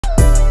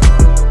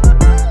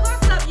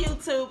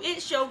YouTube?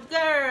 It's your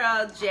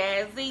girl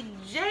Jazzy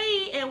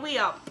J, and we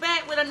are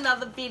back with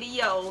another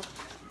video.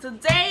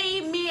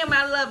 Today, me and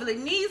my lovely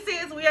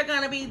nieces, we are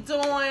gonna be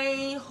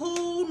doing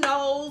Who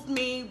Knows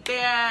Me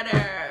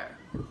Better.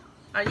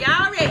 Are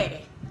y'all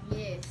ready?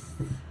 Yes.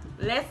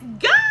 Let's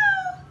go.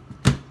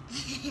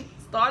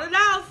 Start it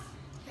off.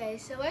 Okay,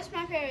 so what's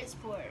my favorite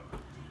sport?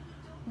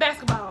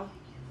 Basketball.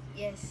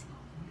 Yes.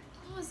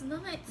 Oh, it's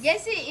not.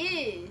 Yes, it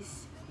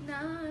is. No,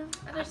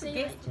 I don't see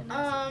guess- it.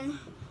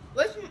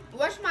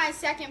 What's my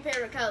second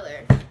favorite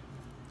color?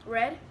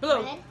 Red.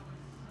 Blue.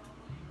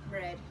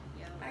 Red.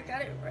 I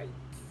got it right.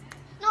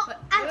 No,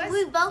 What?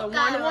 we both So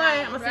got 1-1. it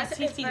right. I'm gonna Rest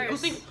see is TT. We'll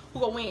first. see who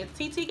gonna win.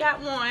 TT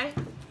got one.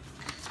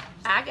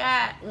 I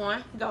got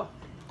one. Go.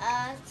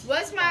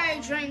 What's my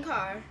dream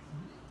car?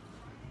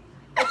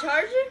 A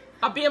Charger?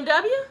 A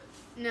BMW?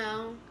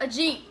 No. A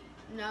Jeep.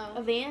 No.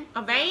 A van.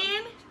 A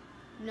van?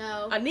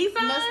 No. A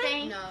Nissan?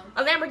 Mustang. No.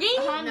 A Lamborghini?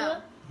 A Honda.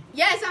 No.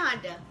 Yeah, it's a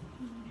Honda.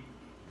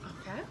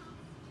 Okay.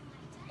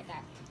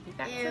 You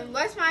got two. And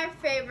what's my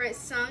favorite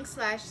song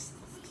slash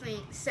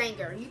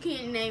singer? You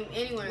can't name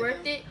anyone.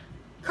 Worth it.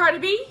 Cardi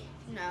B?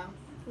 No.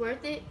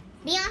 Worth it.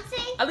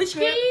 Beyonce? Alicia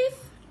Trip. Keys?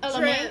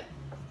 Trip.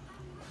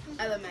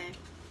 Element.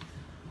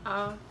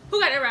 Who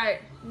got it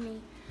right?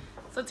 Me.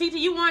 So TT,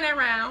 you won that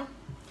round.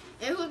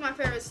 And who's my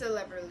favorite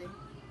celebrity?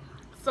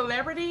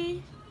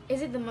 Celebrity?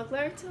 Is it the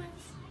McClure twins?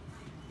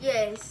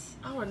 Yes.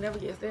 I would never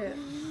guess that.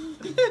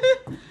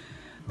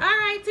 All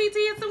right, TT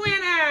is the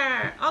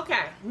winner.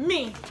 Okay,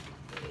 me.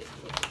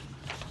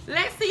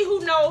 Let's see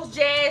who knows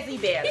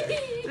Jazzy better.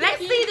 Let's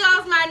see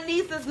does my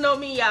nieces know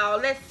me, y'all.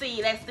 Let's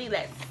see.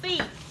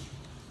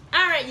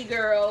 All right, you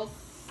girls.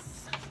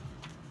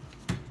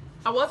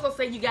 I was gonna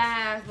say you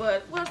guys,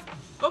 but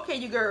okay,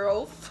 you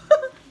girls.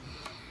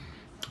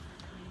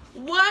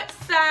 What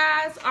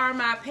size are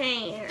my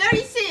pants?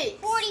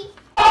 36. 40.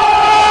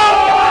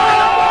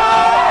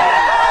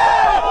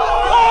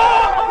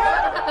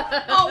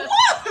 Oh,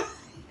 what?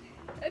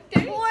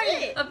 Okay.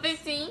 40. A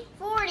 15.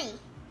 40.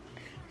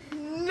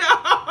 No.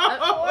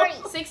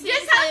 40. 16.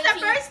 Just how's the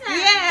 17. first name?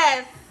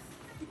 Yes.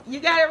 You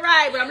got it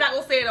right, but I'm not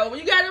going to say it over.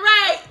 You got it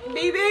right,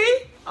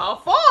 BB. Oh,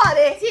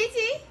 40.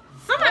 TT?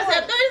 Somebody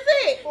said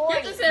 36. 40.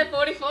 You just said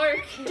 44.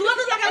 Do I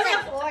look like I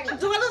wear 40.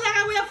 Do I look like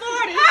I wear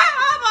 40?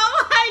 I'm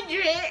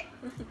 100.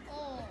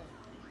 Mm.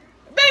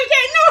 Baby, you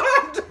can't know her.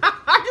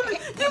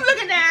 You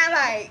looking down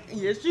like,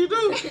 yes, you do.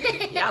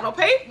 Y'all don't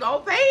pay.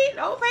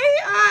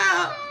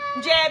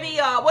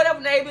 Jabby, whatever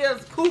name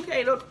is,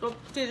 Cookie,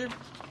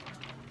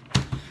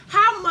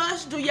 how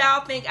much do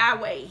y'all think I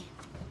weigh?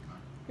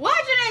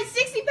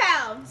 160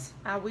 pounds.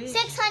 I will.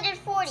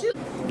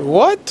 640.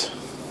 What?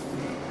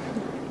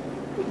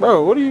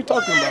 Bro, what are you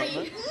talking about, man?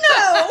 No.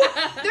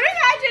 300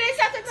 and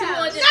something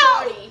pounds.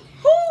 240.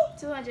 Who?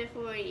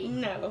 240.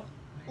 No.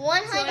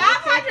 100.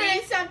 500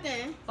 and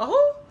something. A who?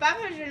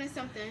 500 and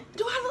something.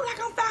 Do I look like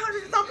I'm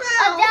 500 and something A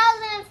else?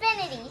 thousand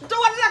infinity. Do I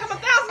look like I'm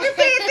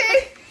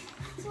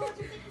 1,050?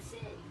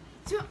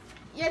 256.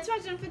 Yeah,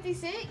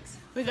 256.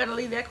 We're gonna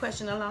leave that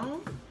question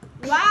alone.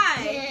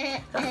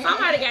 Why?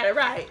 Somebody got it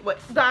right. But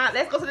Don,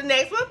 let's go to the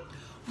next one.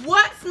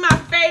 What's my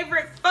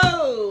favorite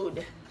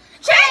food?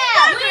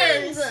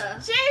 Cheeseburgers. Wings.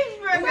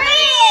 Cheeseburgers.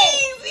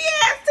 Wings!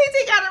 Yes,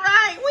 TT got it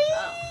right.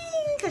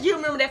 Wings! Because you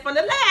remember that from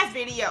the last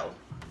video.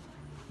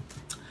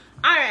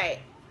 Alright.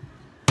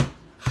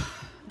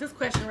 This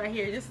question right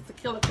here, this is the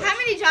killer question. How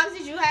many jobs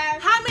did you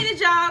have? How many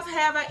jobs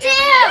have I ever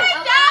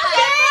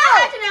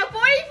had?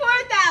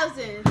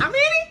 3,400,000. How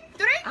many?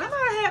 3? I might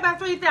have had about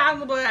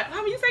 3,000, but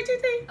how many you say,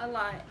 TT? A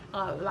lot.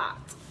 A lot.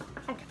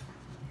 Okay.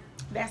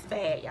 That's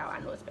bad, y'all. I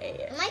know it's bad.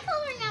 Am I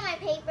coloring on my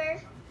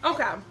paper?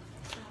 Okay.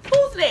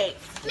 Who's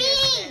next?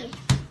 Me.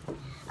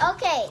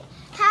 Okay.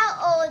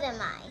 How old am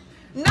I?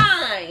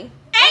 9.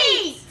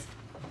 8.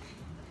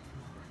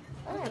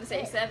 I'm going to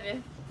say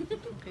 7.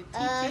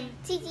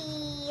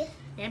 TT.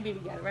 And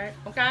BB got it right.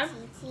 Okay.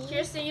 TT.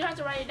 Kirsten, you don't have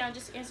to write it down.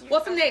 Just answer your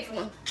What's the question.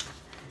 next one?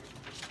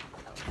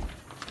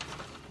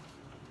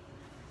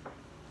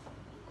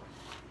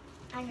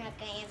 I'm not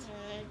gonna answer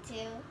number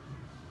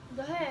 2.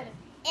 Go ahead.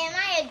 Am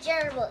I a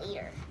gerbil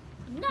eater?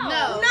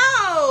 No.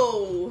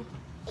 No.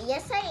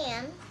 Yes, I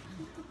am.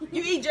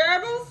 You eat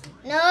gerbils?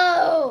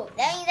 No,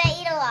 that means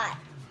I eat a lot.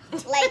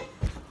 Like,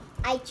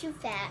 I chew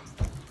fast.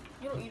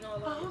 You don't eat all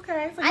of Oh, it.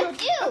 okay. So I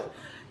do.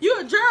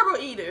 You're a gerbil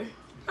eater.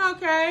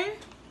 Okay.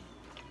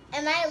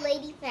 Am I a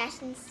lady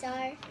fashion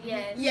star?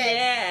 Yes.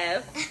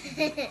 Yes.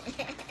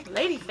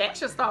 Lady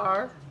fashion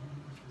star.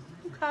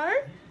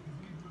 Okay.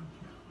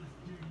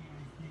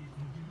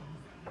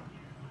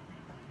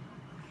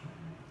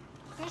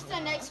 What's the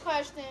next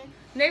question?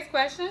 Next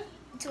question.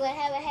 Do I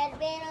have a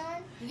headband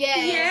on?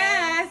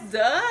 Yes.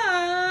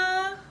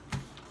 Duh.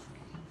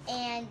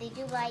 And did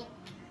you like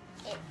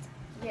it?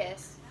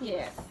 Yes.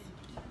 Yes.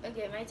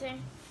 Okay, my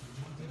turn.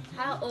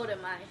 How old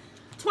am I?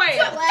 12.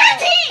 13!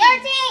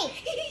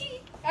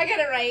 I got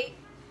it right.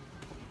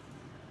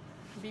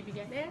 BB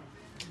got that?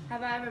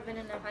 Have I ever been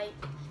in a fight?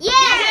 Yeah!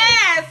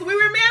 Yes, we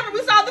remember.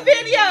 We saw the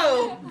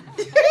video.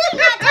 You did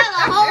not tell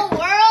the whole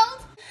world.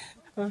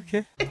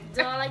 Okay.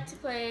 Do I like to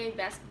play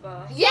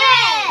basketball?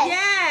 Yes.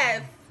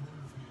 Yes.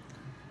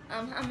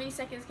 How many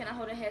seconds can I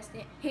hold a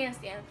handstand?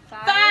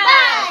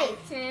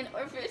 5, 10,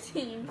 or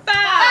 15?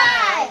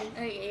 5.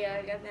 Okay, yeah,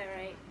 I got that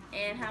right.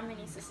 And how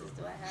many sisters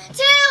do I have?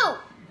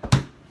 2.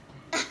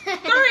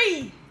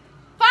 3,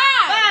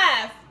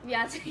 5.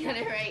 Yeah, I got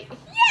it right.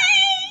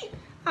 Yay!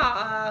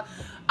 All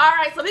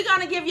right, so we're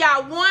gonna give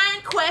y'all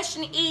one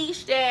question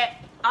each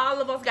that all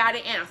of us got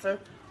to answer.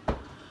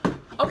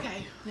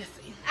 Okay, let's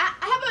see.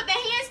 How about the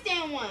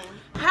handstand one?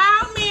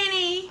 How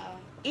many?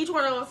 Each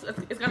one of us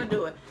is gonna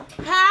do it.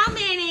 How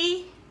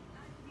many?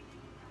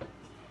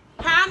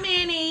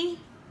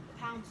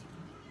 Pounds.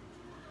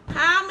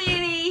 How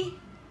many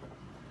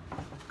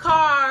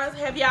cars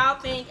have y'all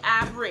think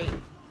I've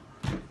rigged?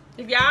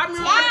 If y'all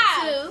remember,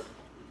 5.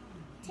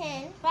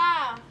 10.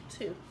 5.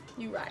 2.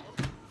 You right.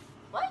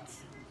 What?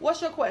 What's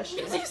your question?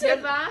 You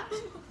said 5?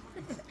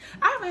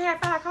 I haven't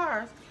had 5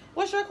 cars.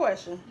 What's your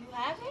question? You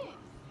haven't?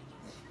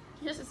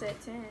 You just said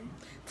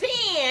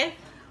 10.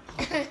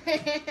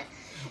 10.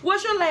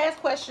 What's your last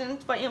question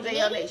for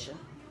MJL Nation?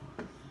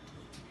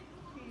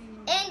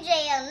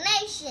 NJL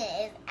Nation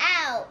is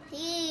out.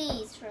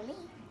 Peace for me.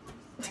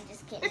 I'm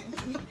just kidding.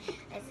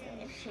 That's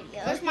a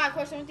video. What's my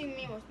question? What do you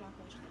mean? What's my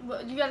question?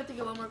 Well, you gotta think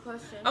of one more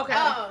question. Okay.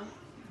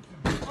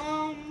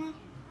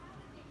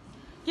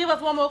 Give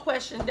us one more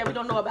question that we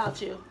don't know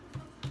about you.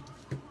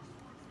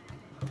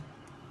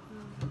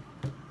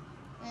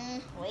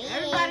 Wait.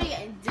 Everybody,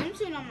 them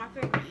two know my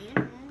favorite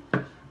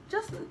animal.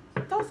 Just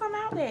throw some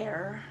out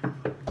there.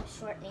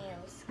 Short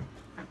nails.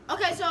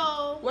 Okay,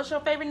 so What's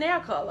your favorite nail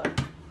color?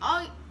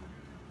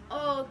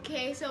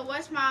 okay, so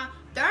what's my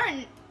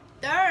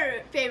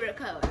third favorite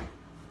color?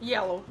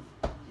 Yellow,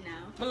 No,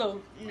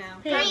 blue, no.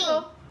 pink.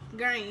 Purple,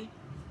 green.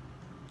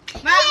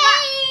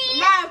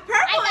 My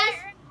purple is.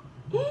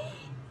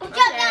 Jump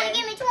down and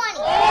give me 20.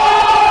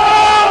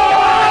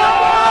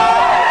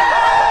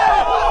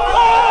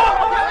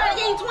 I'm gonna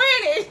give you 20.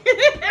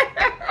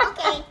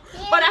 Okay.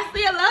 But I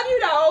still love you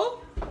though.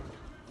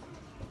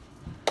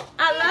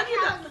 I love you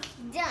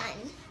though. Done.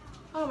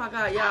 Oh my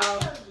God, y'all.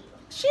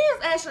 She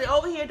is actually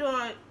over here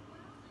doing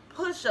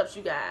push-ups,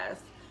 you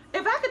guys.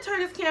 If I could turn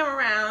this camera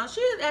around,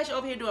 she is actually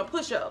over here doing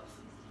push-ups.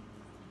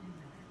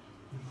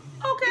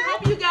 Okay,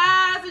 hope you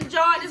guys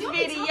enjoyed this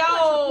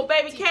video.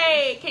 Baby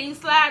K, can you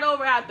slide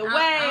over out the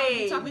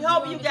way? We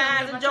hope you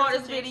guys enjoyed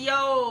this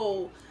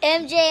video.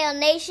 MJL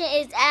Nation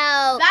is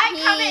out. Like,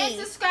 Peace. comment, and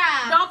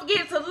subscribe. Don't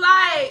forget to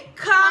like,